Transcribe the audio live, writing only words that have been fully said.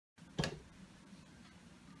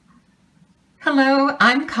Hello,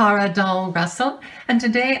 I'm Dahl Russell, and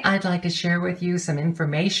today I'd like to share with you some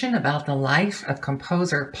information about the life of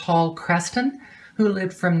composer Paul Creston, who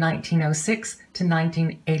lived from 1906 to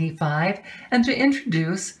 1985, and to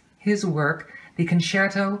introduce his work, the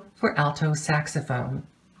Concerto for Alto Saxophone.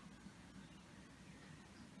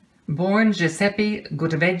 Born Giuseppe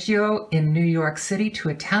Guttaveggio in New York City to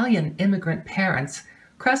Italian immigrant parents,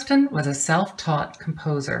 Creston was a self-taught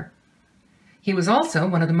composer. He was also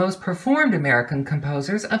one of the most performed American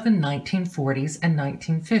composers of the 1940s and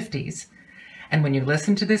 1950s. And when you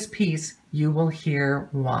listen to this piece, you will hear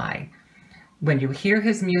why. When you hear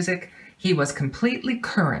his music, he was completely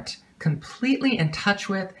current, completely in touch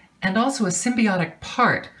with, and also a symbiotic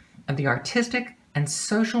part of the artistic and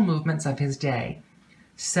social movements of his day.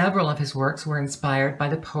 Several of his works were inspired by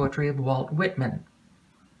the poetry of Walt Whitman.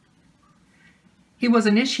 He was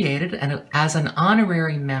initiated as an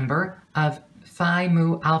honorary member of Phi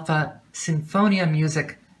Mu Alpha Sinfonia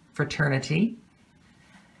Music Fraternity.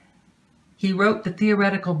 He wrote the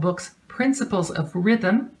theoretical books Principles of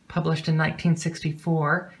Rhythm, published in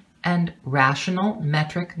 1964, and Rational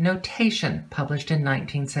Metric Notation, published in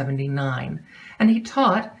 1979. And he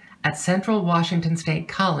taught at Central Washington State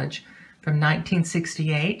College from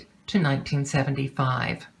 1968 to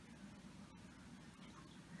 1975.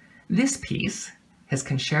 This piece, his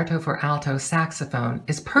Concerto for Alto Saxophone,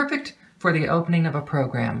 is perfect for the opening of a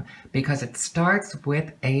program because it starts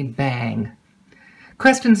with a bang.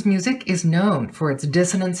 Creston's music is known for its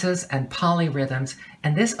dissonances and polyrhythms,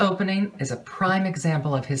 and this opening is a prime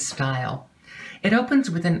example of his style. It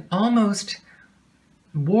opens with an almost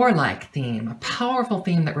warlike theme, a powerful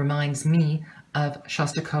theme that reminds me of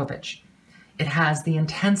Shostakovich. It has the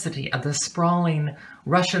intensity of the sprawling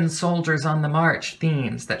Russian soldiers on the march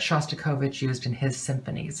themes that Shostakovich used in his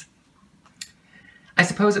symphonies. I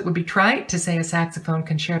suppose it would be trite to say a saxophone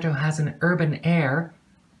concerto has an urban air,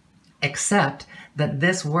 except that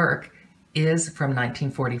this work is from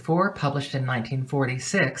 1944, published in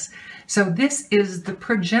 1946. So this is the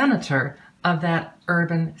progenitor of that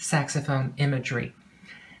urban saxophone imagery.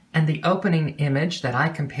 And the opening image that I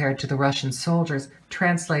compared to the Russian soldiers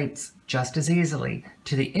translates just as easily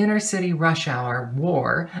to the inner city rush hour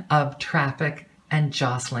war of traffic and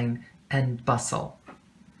jostling and bustle.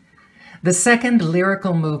 The second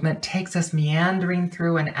lyrical movement takes us meandering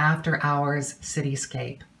through an after-hours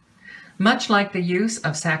cityscape. Much like the use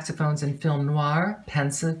of saxophones in film noir,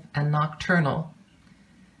 pensive, and nocturnal,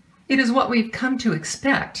 it is what we've come to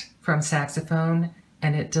expect from saxophone,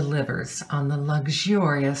 and it delivers on the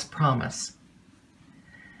luxurious promise.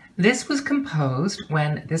 This was composed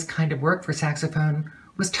when this kind of work for saxophone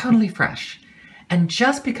was totally fresh and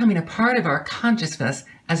just becoming a part of our consciousness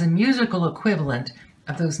as a musical equivalent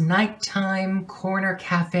of those nighttime corner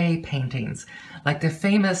cafe paintings, like the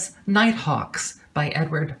famous Nighthawks by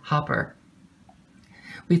Edward Hopper.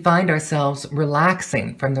 We find ourselves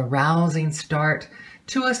relaxing from the rousing start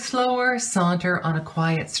to a slower saunter on a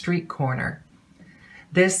quiet street corner.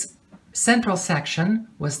 This central section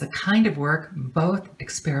was the kind of work, both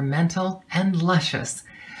experimental and luscious,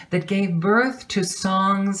 that gave birth to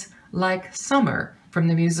songs like Summer from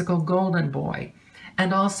the musical Golden Boy,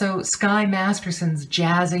 and also Sky Masterson's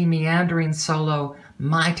jazzy, meandering solo,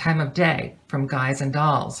 My Time of Day, from Guys and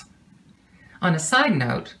Dolls. On a side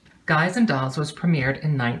note, Guys and Dolls was premiered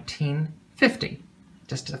in 1950,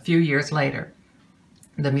 just a few years later.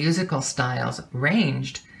 The musical styles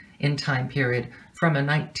ranged in time period from a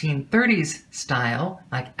 1930s style,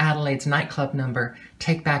 like Adelaide's nightclub number,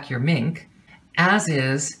 Take Back Your Mink, as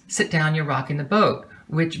is Sit Down, You're Rocking the Boat,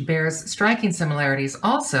 which bears striking similarities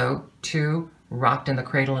also to Rocked in the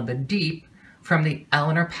Cradle of the Deep from the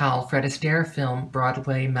Eleanor Powell Fred Astaire film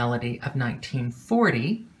Broadway Melody of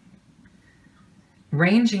 1940,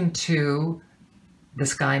 ranging to the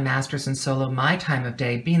Sky Masterson solo My Time of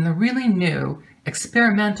Day being the really new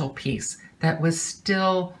experimental piece that was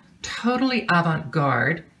still totally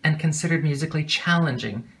avant-garde and considered musically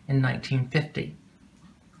challenging in 1950.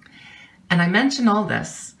 And I mention all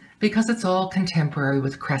this because it's all contemporary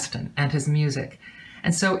with Creston and his music.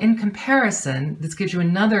 And so in comparison, this gives you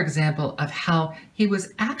another example of how he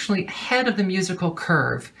was actually ahead of the musical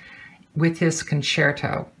curve with his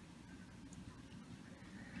concerto.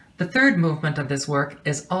 The third movement of this work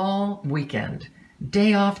is all weekend,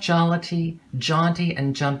 day off jollity, jaunty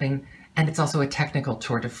and jumping, and it's also a technical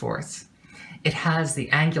tour de force. It has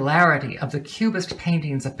the angularity of the Cubist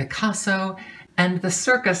paintings of Picasso and the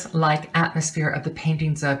circus-like atmosphere of the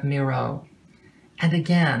paintings of Miro. And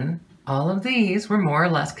again, all of these were more or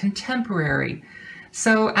less contemporary.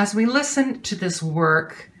 So as we listen to this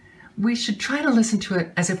work, we should try to listen to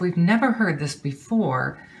it as if we've never heard this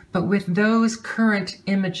before, but with those current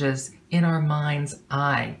images in our mind's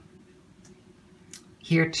eye.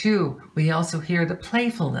 Here too, we also hear the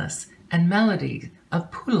playfulness and melody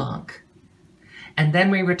of Poulenc. And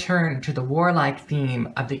then we return to the warlike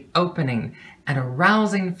theme of the opening and a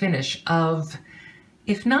rousing finish of,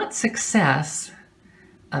 if not success,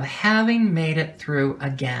 of having made it through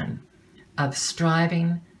again, of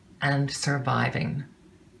striving and surviving.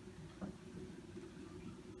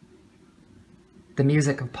 The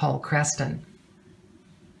music of Paul Creston.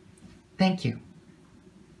 Thank you.